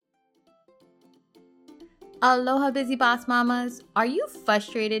Aloha, busy boss mamas. Are you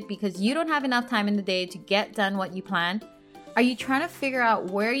frustrated because you don't have enough time in the day to get done what you planned? Are you trying to figure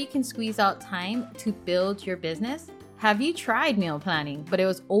out where you can squeeze out time to build your business? Have you tried meal planning, but it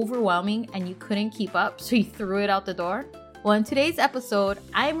was overwhelming and you couldn't keep up, so you threw it out the door? Well, in today's episode,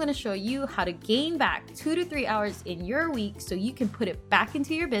 I'm going to show you how to gain back 2 to 3 hours in your week so you can put it back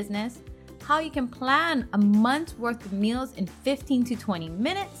into your business, how you can plan a month's worth of meals in 15 to 20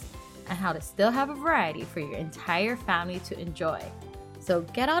 minutes, and how to still have a variety for your entire family to enjoy. So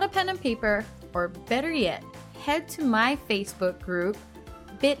get out a pen and paper, or better yet, head to my Facebook group,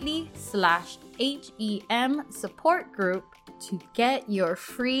 bit.ly/HEM support group to get your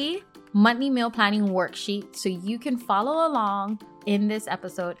free monthly meal planning worksheet so you can follow along in this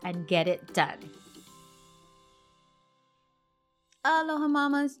episode and get it done. Aloha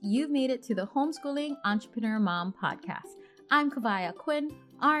mamas, you've made it to the Homeschooling Entrepreneur Mom podcast. I'm Kavaya Quinn,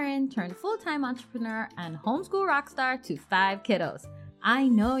 RN turned full-time entrepreneur and homeschool rockstar to 5 kiddos. I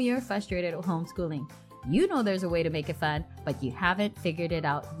know you're frustrated with homeschooling. You know there's a way to make it fun, but you haven't figured it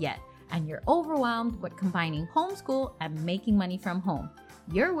out yet. And you're overwhelmed with combining homeschool and making money from home.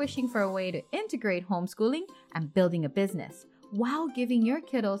 You're wishing for a way to integrate homeschooling and building a business while giving your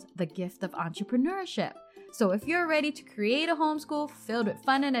kiddos the gift of entrepreneurship. So if you're ready to create a homeschool filled with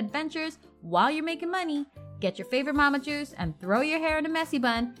fun and adventures while you're making money, get your favorite mama juice and throw your hair in a messy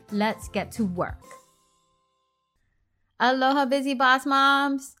bun. Let's get to work. Aloha, busy boss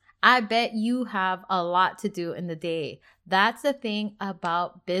moms. I bet you have a lot to do in the day. That's the thing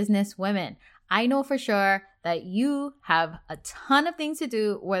about business women. I know for sure that you have a ton of things to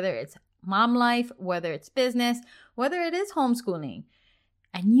do, whether it's mom life, whether it's business, whether it is homeschooling.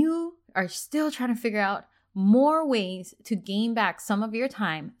 And you are still trying to figure out more ways to gain back some of your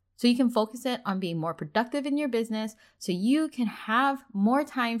time so you can focus it on being more productive in your business so you can have more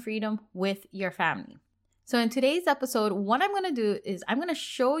time freedom with your family. So in today's episode, what I'm going to do is I'm going to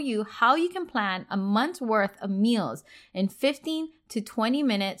show you how you can plan a month's worth of meals in 15 to 20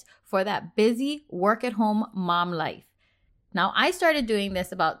 minutes for that busy work-at-home mom life. Now, I started doing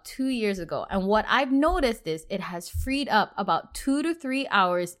this about 2 years ago, and what I've noticed is it has freed up about 2 to 3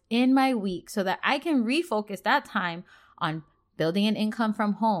 hours in my week so that I can refocus that time on building an income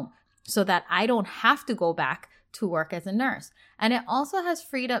from home so that I don't have to go back to work as a nurse. And it also has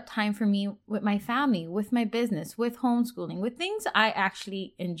freed up time for me with my family, with my business, with homeschooling, with things I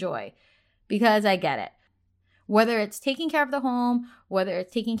actually enjoy, because I get it. Whether it's taking care of the home, whether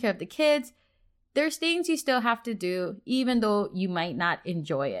it's taking care of the kids, there's things you still have to do, even though you might not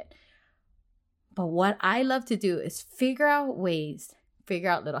enjoy it. But what I love to do is figure out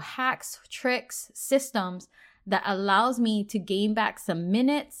little hacks, tricks, systems that allows me to gain back some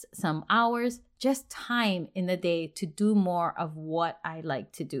minutes, some hours, just time in the day to do more of what I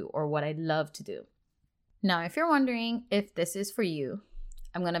like to do or what I love to do. Now, if you're wondering if this is for you,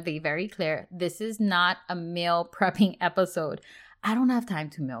 I'm going to be very clear. This is not a meal prepping episode. I don't have time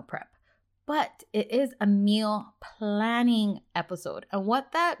to meal prep. But it is a meal planning episode. And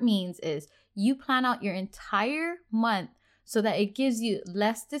what that means is you plan out your entire month so that it gives you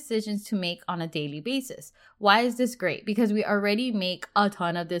less decisions to make on a daily basis. Why is this great? Because we already make a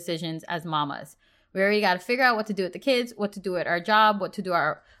ton of decisions as mamas. We already got to figure out what to do with the kids, what to do at our job, what to do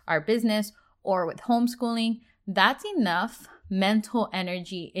our business, or with homeschooling. That's enough mental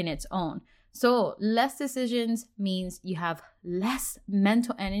energy in its own. So less decisions means you have less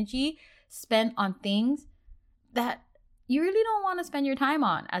mental energy spent on things that you really don't want to spend your time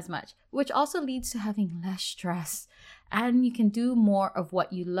on as much, which also leads to having less stress, and you can do more of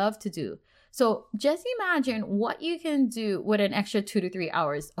what you love to do. So just imagine what you can do with an extra 2 to 3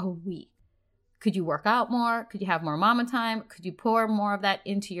 hours a week. Could you work out more? Could you have more mama time? Could you pour more of that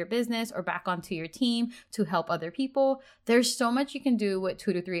into your business or back onto your team to help other people? There's so much you can do with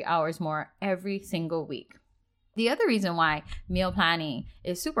 2 to 3 hours more every single week. The other reason why meal planning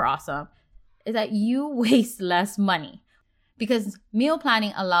is super awesome is that you waste less money, because meal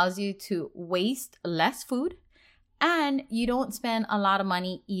planning allows you to waste less food and you don't spend a lot of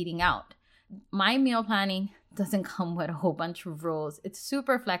money eating out. My meal planning doesn't come with a whole bunch of rules. It's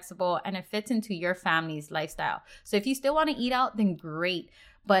super flexible and it fits into your family's lifestyle. So if you still want to eat out, then great.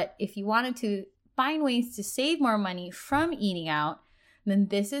 But if you wanted to find ways to save more money from eating out, then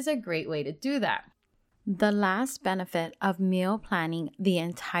this is a great way to do that. The last benefit of meal planning the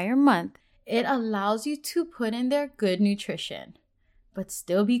entire month, it allows you to put in there good nutrition, but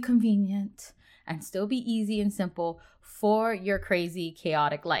still be convenient and still be easy and simple for your crazy,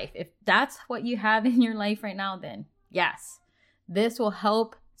 chaotic life. If that's what you have in your life right now, then yes, this will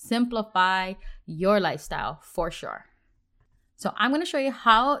help simplify your lifestyle for sure. So I'm going to show you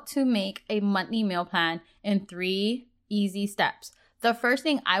how to make a monthly meal plan in 3 easy steps. The first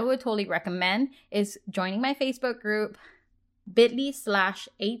thing I would totally recommend is joining my Facebook group, bit.ly/HEM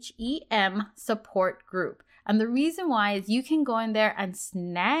support group. And the reason why is you can go in there and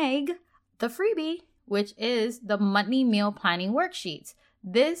snag the freebie, which is the monthly meal planning worksheets.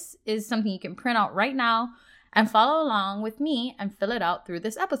 This is something you can print out right now and follow along with me and fill it out through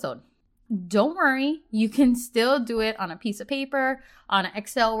this episode. Don't worry, you can still do it on a piece of paper, on an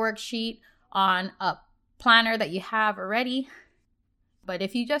Excel worksheet, on a planner that you have already. But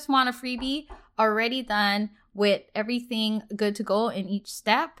if you just want a freebie already done with everything good to go in each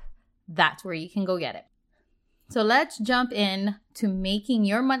step, that's where you can go get it. So let's jump in to making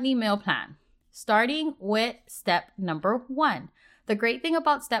your monthly meal plan, starting with step number 1. The great thing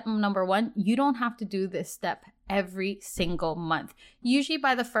about step number 1, you don't have to do this step every single month. Usually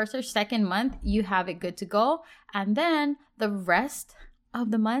by the first or second month, you have it good to go. And then the rest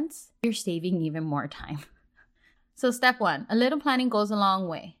of the months, you're saving even more time. So step 1, a little planning goes a long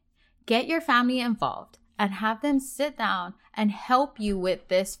way. Get your family involved and have them sit down and help you with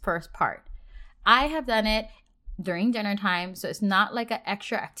this first part. I have done it during dinner time, so it's not like an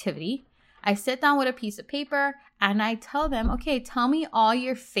extra activity. I sit down with a piece of paper and I tell them, okay, tell me all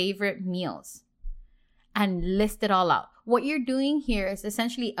your favorite meals and list it all out. What you're doing here is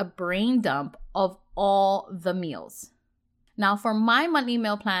essentially a brain dump of all the meals. Now for my monthly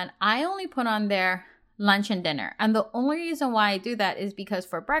meal plan, I only put on there lunch and dinner. And the only reason why I do that is because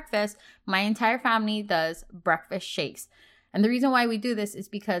for breakfast, my entire family does breakfast shakes. And the reason why we do this is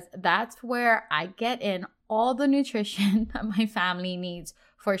because that's where I get in all the nutrition that my family needs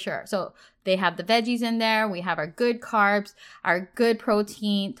for sure. So they have the veggies in there. We have our good carbs, our good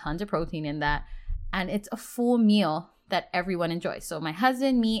protein, tons of protein in that. And it's a full meal that everyone enjoys. So my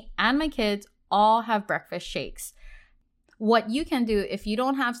husband, me, and my kids all have breakfast shakes. What you can do if you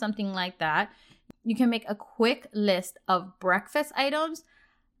don't have something like that, you can make a quick list of breakfast items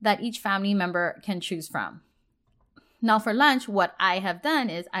that each family member can choose from. Now for lunch, what I have done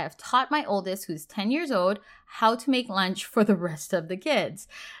is I have taught my oldest, who's 10 years old, how to make lunch for the rest of the kids.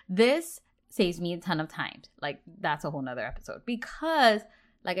 This saves me a ton of time. Like that's a whole nother episode because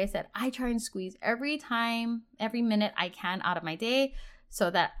like I said, I try and squeeze every minute I can out of my day so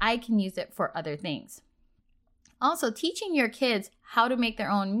that I can use it for other things. Also, teaching your kids how to make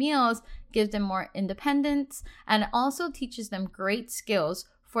their own meals gives them more independence and also teaches them great skills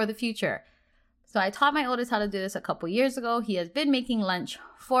for the future. So I taught my oldest how to do this a couple years ago. He has been making lunch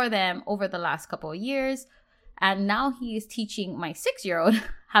for them over the last couple of years. And now he is teaching my 6-year-old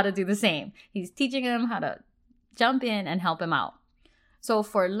how to do the same. He's teaching him how to jump in and help him out. So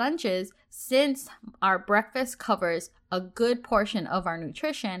for lunches, since our breakfast covers a good portion of our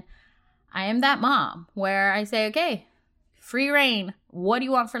nutrition, I am that mom where I say, okay, free reign. What do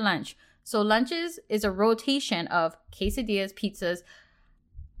you want for lunch? So lunches is a rotation of quesadillas, pizzas,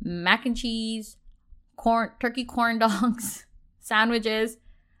 mac and cheese, turkey corn dogs, sandwiches.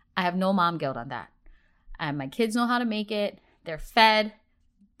 I have no mom guilt on that. And my kids know how to make it. They're fed.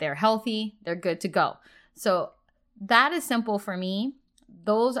 They're healthy. They're good to go. So that is simple for me.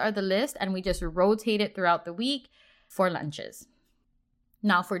 Those are the list, and we just rotate it throughout the week for lunches.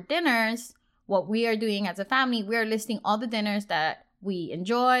 Now for dinners, what we are doing as a family, we are listing all the dinners that we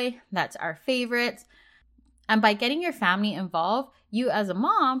enjoy. That's our favorites. And by getting your family involved, you as a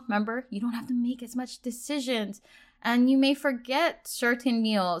mom, remember, you don't have to make as much decisions. And you may forget certain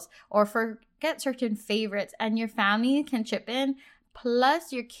meals or forget certain favorites, and your family can chip in.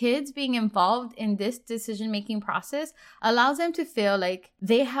 Plus, your kids being involved in this decision-making process allows them to feel like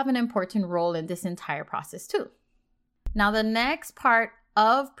they have an important role in this entire process too. Now, the next part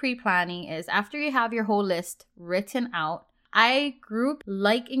of pre-planning is after you have your whole list written out, I group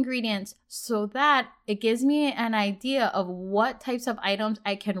like ingredients so that it gives me an idea of what types of items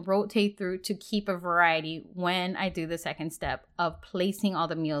I can rotate through to keep a variety when I do the second step of placing all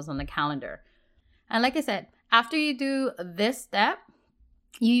the meals on the calendar. And like I said, after you do this step,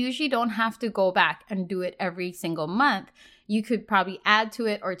 you usually don't have to go back and do it every single month. You could probably add to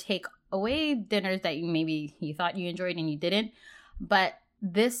it or take away dinners that you thought you enjoyed and you didn't. But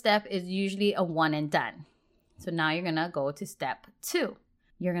this step is usually a one and done. So now you're going to go to step 2.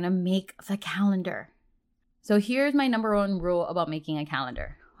 You're going to make the calendar. So here's my number 1 rule about making a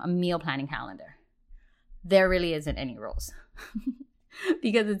calendar, a meal planning calendar. There really isn't any rules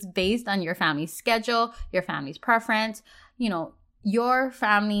because it's based on your family's schedule, your family's preference, your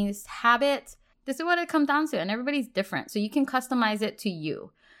family's habits. This is what it comes down to, and everybody's different. So you can customize it to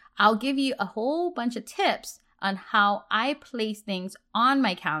you. I'll give you a whole bunch of tips on how I place things on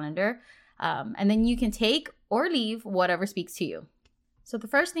my calendar. And then you can take or leave whatever speaks to you. So the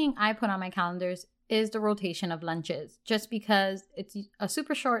first thing I put on my calendars is the rotation of lunches, just because it's a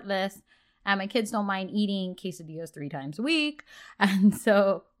super short list and my kids don't mind eating quesadillas 3 times a week. And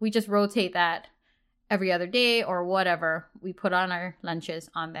so we just rotate that every other day or whatever. We put on our lunches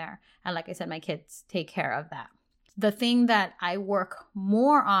on there. And like I said, my kids take care of that. The thing that I work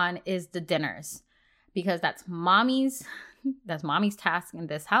more on is the dinners, because that's mommy's task in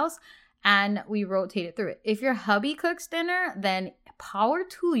this house. And we rotate it through it. If your hubby cooks dinner, then power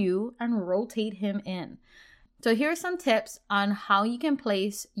to you and rotate him in. So here are some tips on how you can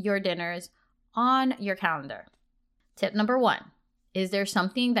place your dinners on your calendar. Tip number 1. Is there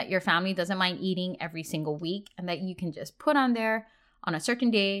something that your family doesn't mind eating every single week and that you can just put on there on a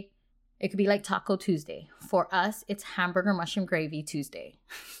certain day? It could be like Taco Tuesday. For us, it's hamburger mushroom gravy Tuesday.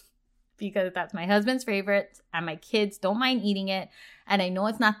 Because that's my husband's favorite and my kids don't mind eating it. And I know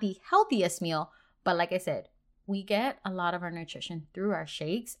it's not the healthiest meal, but like I said, we get a lot of our nutrition through our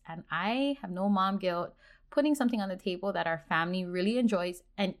shakes, and I have no mom guilt putting something on the table that our family really enjoys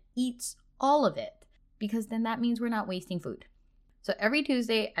and eats all of it, because then that means we're not wasting food. So every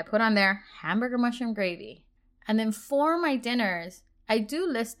Tuesday, I put on there hamburger mushroom gravy. And then for my dinners, I do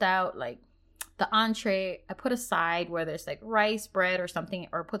list out like the entree. I put a side where there's like rice, bread or something,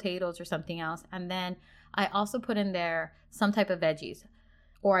 or potatoes or something else. And then I also put in there some type of veggies,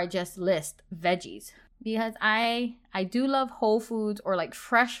 or I just list veggies, because I do love whole foods or like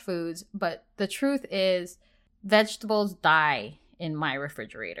fresh foods. But the truth is vegetables die in my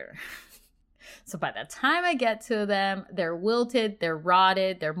refrigerator. So by the time I get to them, they're wilted, they're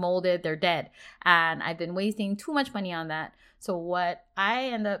rotted, they're molded, they're dead. And I've been wasting too much money on that. So what I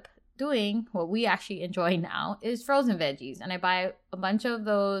end up doing, what we actually enjoy now, is frozen veggies. And I buy a bunch of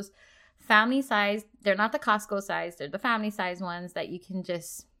those family size. They're not the Costco size. They're the family size ones that you can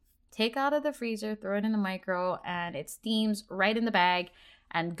just take out of the freezer, throw it in the micro, and it steams right in the bag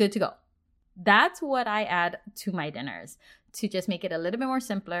and good to go. That's what I add to my dinners to just make it a little bit more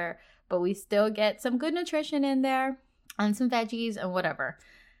simpler, but we still get some good nutrition in there and some veggies and whatever.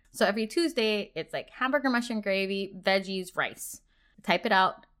 So every Tuesday, it's like hamburger mushroom gravy, veggies, rice. Type it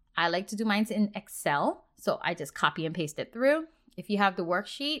out. I like to do mine in Excel, so I just copy and paste it through. If you have the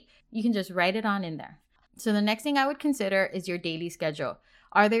worksheet, you can just write it on in there. So the next thing I would consider is your daily schedule.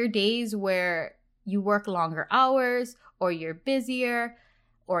 Are there days where you work longer hours, or you're busier,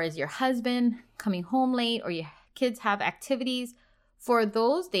 or is your husband coming home late, or your kids have activities? For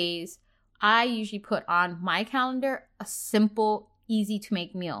those days, I usually put on my calendar a simple, easy to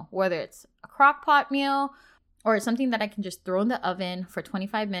make meal, whether it's a crock pot meal or it's something that I can just throw in the oven for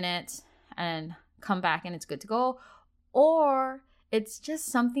 25 minutes and come back and it's good to go. Or it's just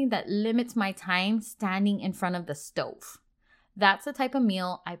something that limits my time standing in front of the stove. That's the type of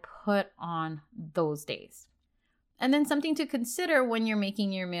meal I put on those days. And then something to consider when you're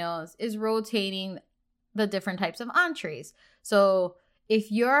making your meals is rotating the different types of entrees. So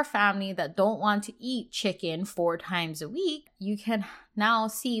if you're a family that don't want to eat chicken 4 times a week, you can now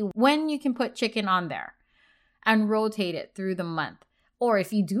see when you can put chicken on there and rotate it through the month. Or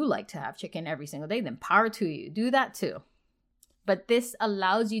if you do like to have chicken every single day, then power to you. Do that too. But this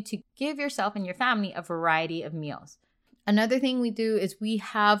allows you to give yourself and your family a variety of meals. Another thing we do is we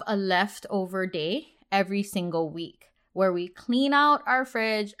have a leftover day every single week where we clean out our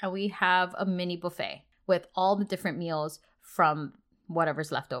fridge and we have a mini buffet with all the different meals from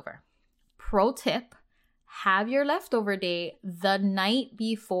whatever's left over. Pro tip, have your leftover day the night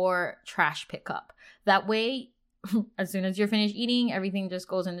before trash pickup. That way, as soon as you're finished eating, everything just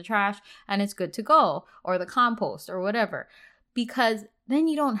goes in the trash and it's good to go, or the compost or whatever. Because then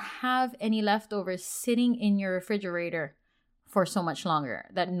you don't have any leftovers sitting in your refrigerator for so much longer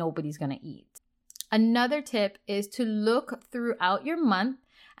that nobody's going to eat. Another tip is to look throughout your month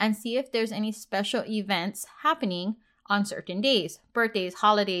and see if there's any special events happening on certain days, birthdays,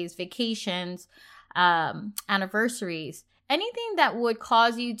 holidays, vacations, anniversaries, anything that would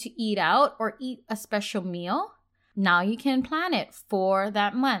cause you to eat out or eat a special meal. Now you can plan it for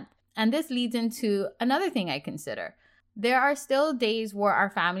that month. And this leads into another thing I consider. There are still days where our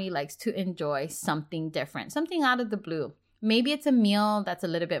family likes to enjoy something different, something out of the blue. Maybe it's a meal that's a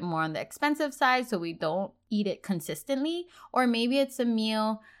little bit more on the expensive side, so we don't eat it consistently. Or maybe it's a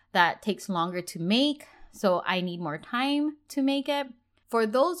meal that takes longer to make, so I need more time to make it. For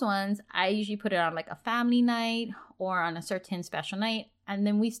those ones, I usually put it on like a family night or on a certain special night. And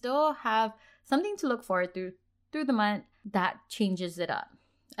then we still have something to look forward to through the month that changes it up.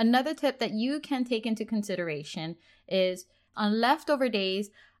 Another tip that you can take into consideration is on leftover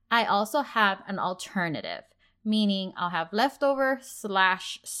days, I also have an alternative, meaning I'll have leftover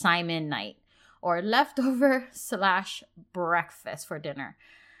 / Simon night, or leftover / breakfast for dinner.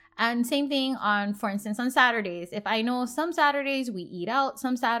 And same thing for instance, on Saturdays. If I know some Saturdays we eat out,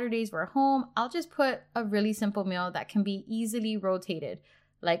 some Saturdays we're home, I'll just put a really simple meal that can be easily rotated,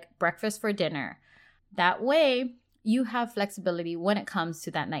 like breakfast for dinner. That way, you have flexibility when it comes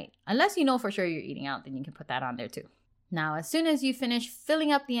to that night. Unless you know for sure you're eating out, then you can put that on there too. Now, as soon as you finish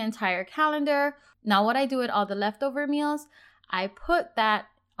filling up the entire calendar, now what I do with all the leftover meals, I put that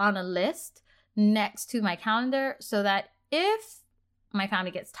on a list next to my calendar so that if my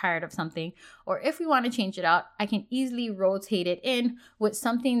family gets tired of something, or if we want to change it out, I can easily rotate it in with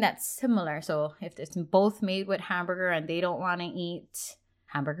something that's similar. So if it's both made with hamburger and they don't want to eat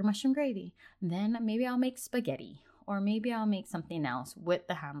hamburger mushroom gravy, then maybe I'll make spaghetti, or maybe I'll make something else with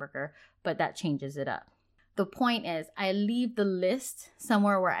the hamburger, but that changes it up. The point is, I leave the list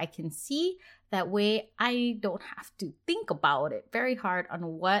somewhere where I can see. That way I don't have to think about it very hard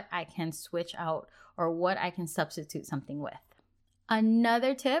on what I can switch out or what I can substitute something with.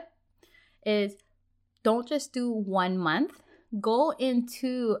 Another tip is don't just do 1 month. Go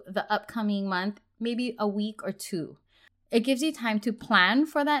into the upcoming month, maybe a week or 2. It gives you time to plan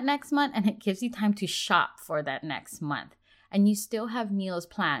for that next month, and it gives you time to shop for that next month. And you still have meals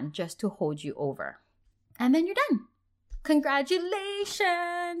planned just to hold you over. And then you're done.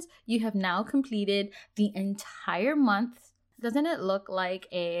 Congratulations! You have now completed the entire month. Doesn't it look like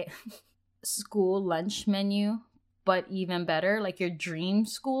a school lunch menu? But even better, like your dream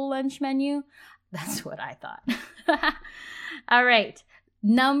school lunch menu? That's what I thought. All right,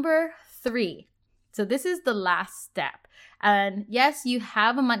 number 3. So this is the last step. And yes, you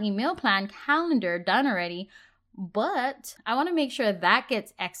have a monthly meal plan calendar done already, but I want to make sure that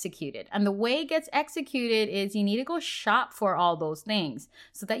gets executed. And the way it gets executed is you need to go shop for all those things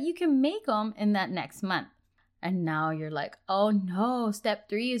so that you can make them in that next month. And now you're like, oh no, step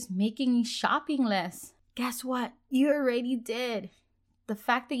 3 is making shopping lists. Guess what? You already did. The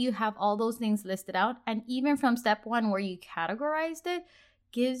fact that you have all those things listed out, and even from step 1 where you categorized it,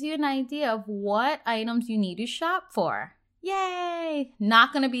 gives you an idea of what items you need to shop for. Yay!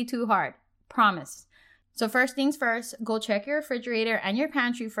 Not going to be too hard. Promise. So first things first, go check your refrigerator and your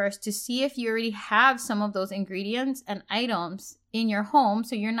pantry first to see if you already have some of those ingredients and items in your home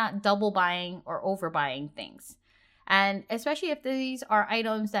so you're not double buying or overbuying things. And especially if these are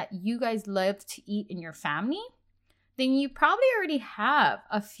items that you guys love to eat in your family, then you probably already have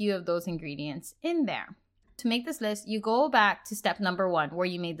a few of those ingredients in there. To make this list, you go back to step number 1 where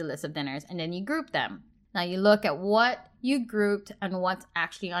you made the list of dinners and then you group them. Now you look at what you grouped and what's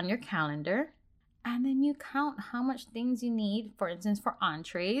actually on your calendar. And then you count how much things you need, for instance, for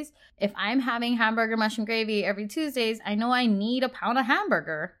entrees. If I'm having hamburger mushroom gravy every Tuesdays, I know I need a pound of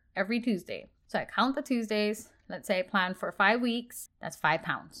hamburger every Tuesday. So I count the Tuesdays. Let's say I plan for 5 weeks. That's 5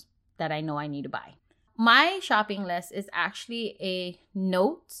 pounds that I know I need to buy. My shopping list is actually a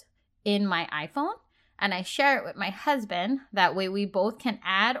note in my iPhone, and I share it with my husband. That way we both can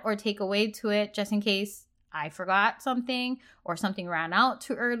add or take away to it just in case I forgot something or something ran out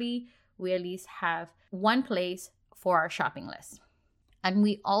too early. We at least have one place for our shopping list. And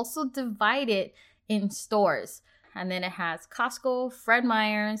we also divide it in stores. And then it has Costco, Fred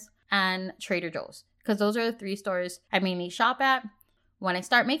Meyer's, and Trader Joe's. Because those are the 3 stores I mainly shop at. When I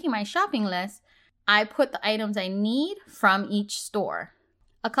start making my shopping list, I put the items I need from each store.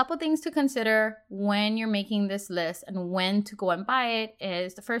 A couple things to consider when you're making this list and when to go and buy it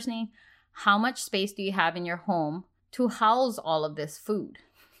is the first thing, how much space do you have in your home to house all of this food?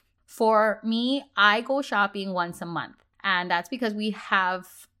 For me, I go shopping once a month, and that's because we have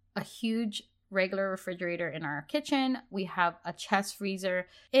a huge regular refrigerator in our kitchen. We have a chest freezer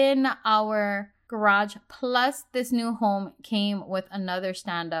in our garage, plus this new home came with another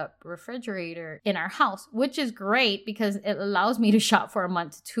stand-up refrigerator in our house, which is great because it allows me to shop for a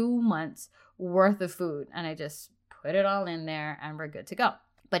month to 2 months worth of food, and I just put it all in there and we're good to go.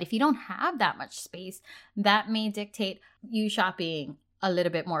 But if you don't have that much space, that may dictate you shopping a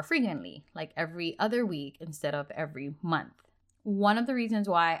little bit more frequently, like every other week instead of every month. One of the reasons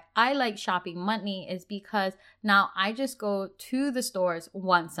why I like shopping monthly is because now I just go to the stores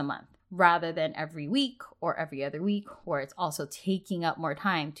once a month rather than every week or every other week, where it's also taking up more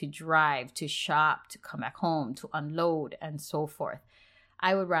time to drive, to shop, to come back home, to unload, and so forth.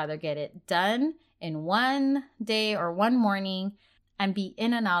 I would rather get it done in one day or one morning and be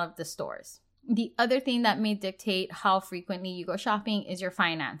in and out of the stores. The other thing that may dictate how frequently you go shopping is your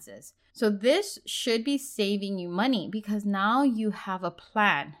finances. So this should be saving you money because now you have a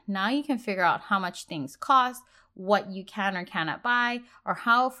plan. Now you can figure out how much things cost, what you can or cannot buy, or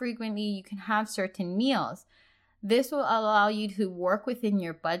how frequently you can have certain meals. This will allow you to work within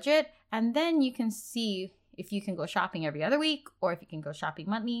your budget And then you can see if you can go shopping every other week or if you can go shopping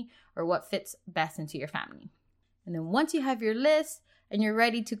monthly or what fits best into your family. And then once you have your list and you're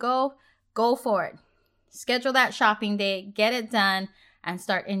ready to go for it. Schedule that shopping day, get it done, and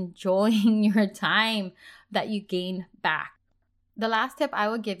start enjoying your time that you gain back. The last tip I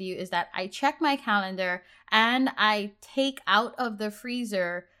would give you is that I check my calendar and I take out of the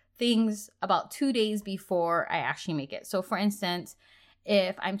freezer things about 2 days before I actually make it. So for instance,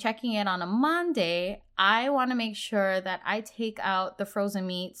 if I'm checking it on a Monday, I want to make sure that I take out the frozen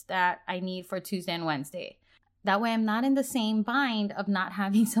meats that I need for Tuesday and Wednesday. That way I'm not in the same bind of not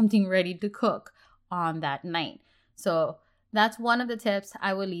having something ready to cook on that night. So that's one of the tips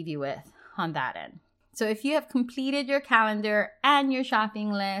I will leave you with on that end. So if you have completed your calendar and your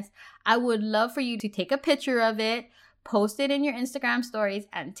shopping list, I would love for you to take a picture of it, post it in your Instagram stories,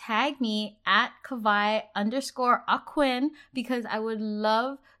 and tag me at Kavai_Aquin because I would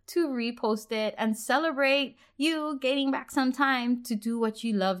love to repost it and celebrate you getting back some time to do what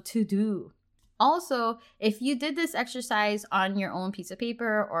you love to do. Also, if you did this exercise on your own piece of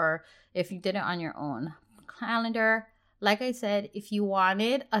paper or if you did it on your own calendar, like I said, if you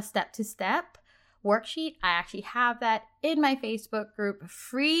wanted a step-to-step worksheet, I actually have that in my Facebook group,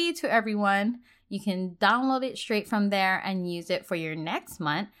 free to everyone. You can download it straight from there and use it for your next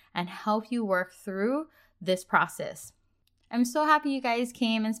month and help you work through this process. I'm so happy you guys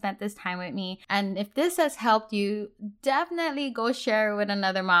came and spent this time with me. And if this has helped you, definitely go share it with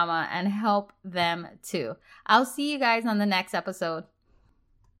another mama and help them too. I'll see you guys on the next episode.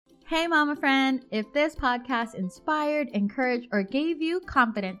 Hey mama friend, if this podcast inspired, encouraged, or gave you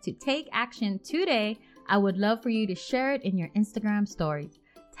confidence to take action today, I would love for you to share it in your Instagram stories.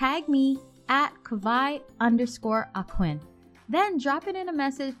 Tag me at Kavai_Aquin. Then drop it in a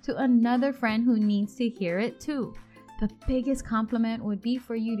message to another friend who needs to hear it too. The biggest compliment would be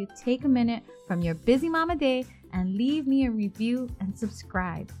for you to take a minute from your busy mama day and leave me a review and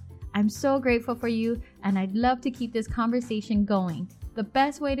subscribe. I'm so grateful for you and I'd love to keep this conversation going. The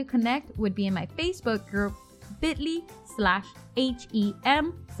best way to connect would be in my Facebook group, bit.ly/HEM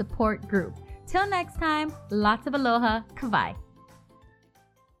support group. Till next time, lots of aloha, Kavai.